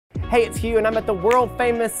Hey, it's Hugh, and I'm at the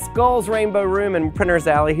world-famous Skulls Rainbow Room in Printer's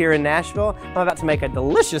Alley here in Nashville. I'm about to make a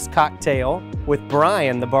delicious cocktail with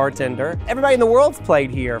Brian, the bartender. Everybody in the world's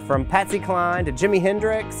played here, from Patsy Cline to Jimi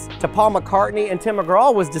Hendrix to Paul McCartney, and Tim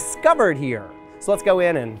McGraw was discovered here. So let's go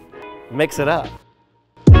in and mix it up.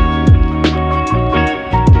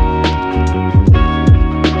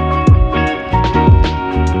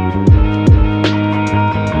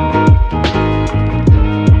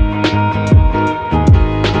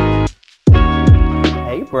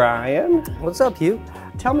 Brian. What's up, Hugh?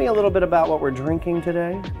 Tell me a little bit about what we're drinking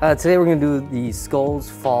today. Today we're gonna do the Skulls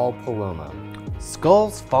Fall Paloma.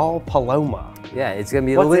 Skulls Fall Paloma. Yeah, it's gonna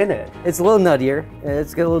be a What's little in it? It's a little nuttier.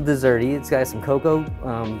 It's got a little desserty. It's got some cocoa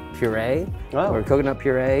puree or coconut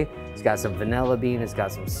puree. It's got some vanilla bean. It's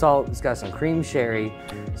got some salt. It's got some cream sherry.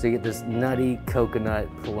 So you get this nutty coconut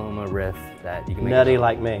Paloma riff that you can make. Nutty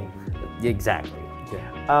like me. Exactly.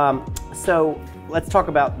 Yeah. So let's talk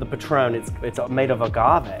about the Patron. It's made of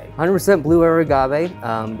agave. 100% blue air agave.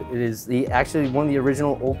 It is actually one of the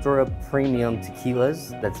original ultra premium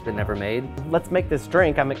tequilas that's been ever made. Let's make this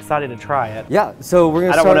drink. I'm excited to try it. Yeah, so we're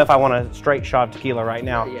gonna I don't know if I want a straight shot of tequila right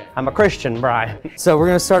now. Yeah. I'm a Christian, Brian. So we're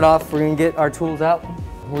gonna start off, we're gonna get our tools out.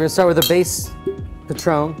 We're gonna start with a base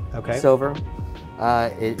Patron Silver.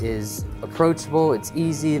 It is approachable, it's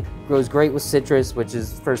easy, it grows great with citrus, which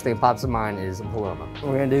is first thing that pops in mind is a Paloma.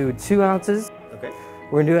 We're gonna do 2 ounces. Okay.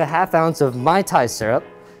 We're gonna do a ½ ounce of Mai Tai syrup,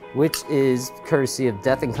 which is courtesy of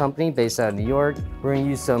Death & Company based out of New York. We're gonna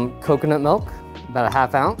use some coconut milk, about a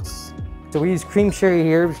 ½ ounce. So we use cream sherry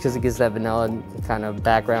here because it gives that vanilla kind of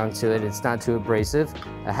background to it. It's not too abrasive.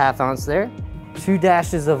 A ½ ounce there. 2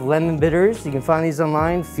 dashes of lemon bitters. You can find these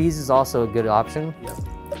online. Fees is also a good option. Yep.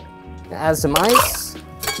 Add some ice,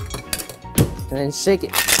 and then shake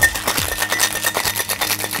it.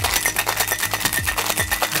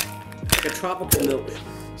 Like a tropical milk.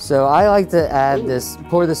 So I like to add this,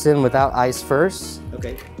 pour this in without ice first.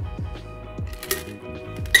 Okay.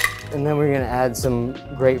 And then we're gonna add some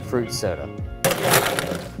grapefruit soda.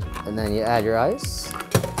 And then you add your ice,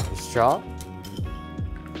 your straw.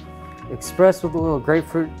 Express with a little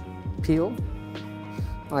grapefruit peel.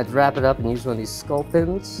 I like to wrap it up and use one of these skull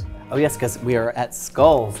pins. Oh yes, because we are at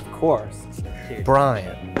Skulls, of course.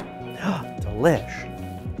 Brian,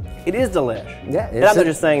 delish. It is delish. Yeah, and I'm not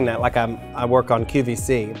just saying that like I work on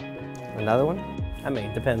QVC. Another one? I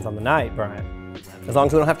mean, depends on the night, Brian. As long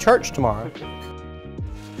as we don't have church tomorrow.